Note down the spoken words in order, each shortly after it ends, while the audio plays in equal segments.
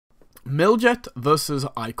Mailjet versus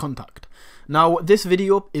iContact. Now, this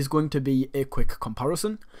video is going to be a quick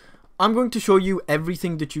comparison. I'm going to show you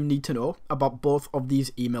everything that you need to know about both of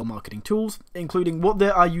these email marketing tools, including what they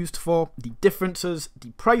are used for, the differences,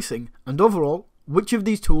 the pricing, and overall, which of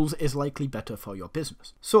these tools is likely better for your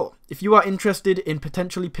business. So, if you are interested in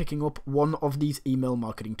potentially picking up one of these email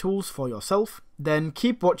marketing tools for yourself, then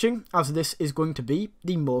keep watching, as this is going to be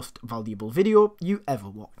the most valuable video you ever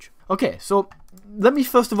watch. Okay, so let me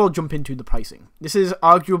first of all jump into the pricing. This is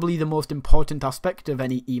arguably the most important aspect of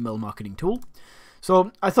any email marketing tool,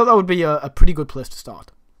 so I thought that would be a pretty good place to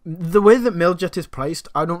start. The way that Mailjet is priced,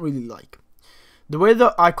 I don't really like. The way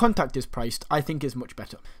that iContact is priced, I think is much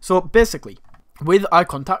better. So basically, with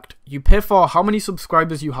iContact, you pay for how many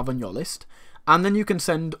subscribers you have on your list, and then you can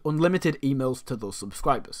send unlimited emails to those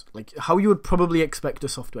subscribers, like how you would probably expect a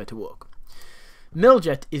software to work.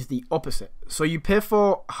 Mailjet is the opposite, so you pay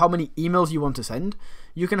for how many emails you want to send.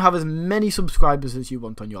 You can have as many subscribers as you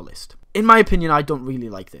want on your list. In my opinion, I don't really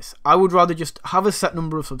like this. I would rather just have a set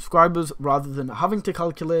number of subscribers rather than having to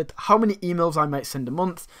calculate how many emails I might send a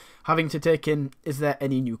month, having to take in, is there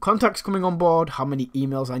any new contacts coming on board, how many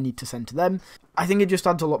emails I need to send to them. I think it just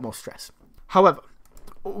adds a lot more stress. However,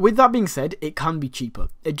 with that being said, it can be cheaper.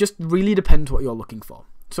 It just really depends what you're looking for.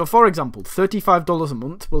 So for example, $35 a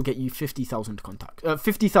month will get you 50,000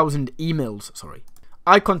 emails, sorry.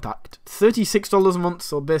 iContact, $36 a month,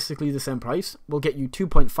 so basically the same price, will get you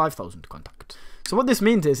 2,500 contacts. So what this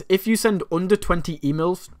means is, if you send under 20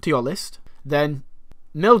 emails to your list, then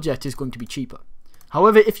Mailjet is going to be cheaper.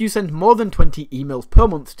 However, if you send more than 20 emails per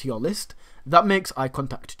month to your list, that makes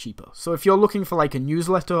iContact cheaper. So if you're looking for like a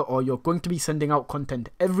newsletter, or you're going to be sending out content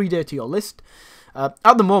every day to your list,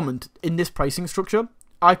 at the moment, in this pricing structure,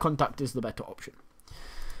 iContact is the better option.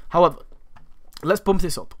 However, let's bump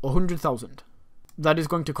this up, 100,000. That is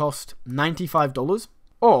going to cost $95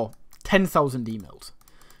 or 10,000 emails.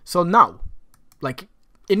 So now, like,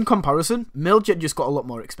 in comparison, Mailjet just got a lot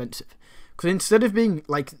more expensive. Because instead of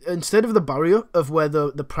the barrier of where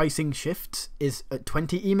the pricing shifts is at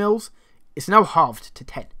 20 emails, it's now halved to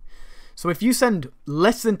 10. So if you send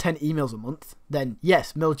less than 10 emails a month, then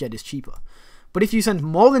yes, Mailjet is cheaper. But if you send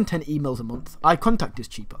more than 10 emails a month, iContact is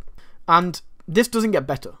cheaper. And this doesn't get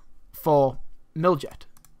better for Mailjet.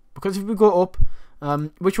 Because if we go up,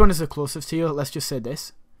 which one is the closest here? Let's just say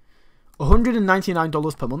this.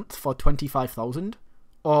 $199 per month for 25,000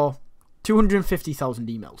 or 250,000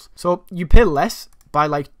 emails. So you pay less by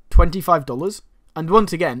like $25. And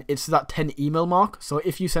once again, it's that 10 email mark. So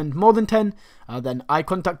if you send more than 10, then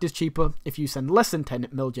iContact is cheaper. If you send less than 10,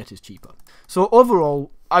 Mailjet is cheaper. So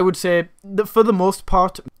overall, I would say that for the most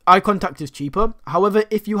part, iContact is cheaper. However,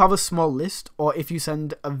 if you have a small list, or if you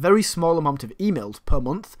send a very small amount of emails per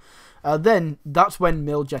month, then that's when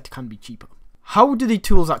Mailjet can be cheaper. How do the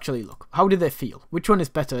tools actually look? How do they feel? Which one is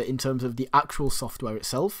better in terms of the actual software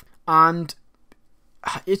itself? And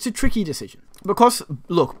it's a tricky decision. Because,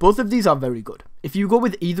 look, both of these are very good. If you go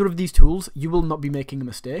with either of these tools, you will not be making a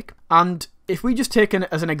mistake. And if we just take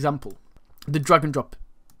as an example, the drag and drop,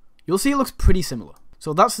 you'll see it looks pretty similar.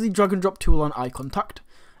 So that's the drag and drop tool on iContact.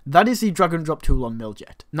 That is the drag and drop tool on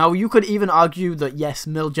Mailjet. Now, you could even argue that yes,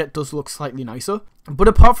 Mailjet does look slightly nicer. But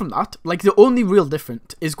apart from that, like, the only real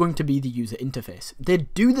difference is going to be the user interface. They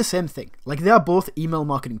do the same thing. Like, they are both email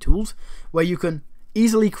marketing tools where you can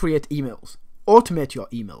easily create emails, automate your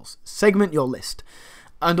emails, segment your list,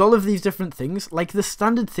 and all of these different things, like the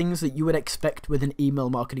standard things that you would expect with an email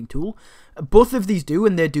marketing tool. Both of these do,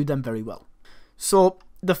 and they do them very well. So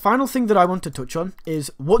the final thing that I want to touch on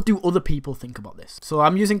is, what do other people think about this? So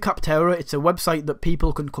I'm using Capterra. It's a website that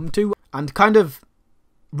people can come to and kind of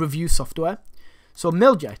review software. So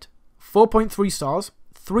Mailjet, 4.3 stars,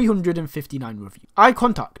 359 reviews.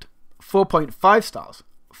 iContact, 4.5 stars,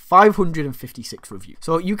 556 reviews.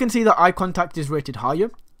 So you can see that iContact is rated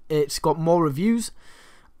higher. It's got more reviews,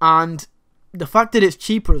 and the fact that it's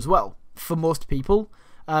cheaper as well for most people,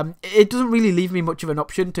 it doesn't really leave me much of an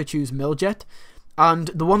option to choose Mailjet. And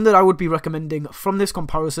the one that I would be recommending from this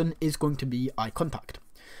comparison is going to be iContact.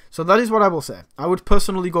 So that is what I will say. I would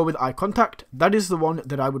personally go with iContact. That is the one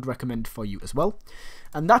that I would recommend for you as well.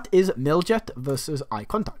 And that is Mailjet versus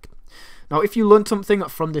iContact. Now, if you learned something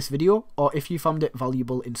from this video, or if you found it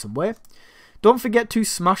valuable in some way, don't forget to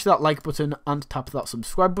smash that like button and tap that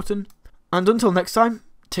subscribe button. And until next time,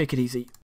 take it easy.